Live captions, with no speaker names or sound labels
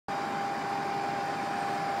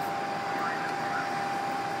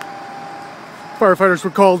Firefighters were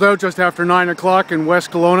called out just after 9 o'clock in West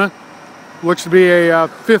Kelowna. Looks to be a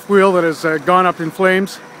fifth wheel that has gone up in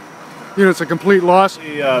flames. Unit's a complete loss.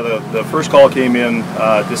 The first call came in,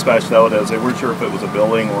 dispatched out as they weren't sure if it was a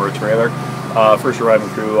building or a trailer. First arriving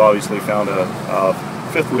crew obviously found a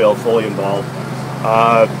fifth wheel fully involved.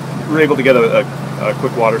 We were able to get a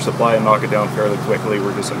quick water supply and knock it down fairly quickly.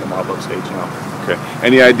 We're just in the mop-up stage now. Okay.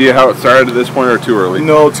 Any idea how it started at this point, or too early?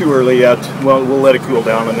 No, too early yet. Well, we'll let it cool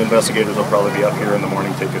down, and investigators will probably be up here in the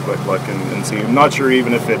morning, take a quick look and see. I'm not sure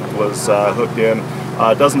even if it was hooked in.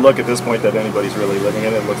 It doesn't look at this point that anybody's really living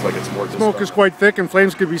in it. It looks like it's more just smoke is quite thick, and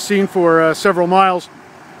flames could be seen for several miles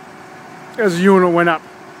as the unit went up.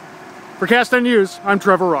 For Cast 10 News, I'm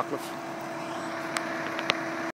Trevor Rockcliffe.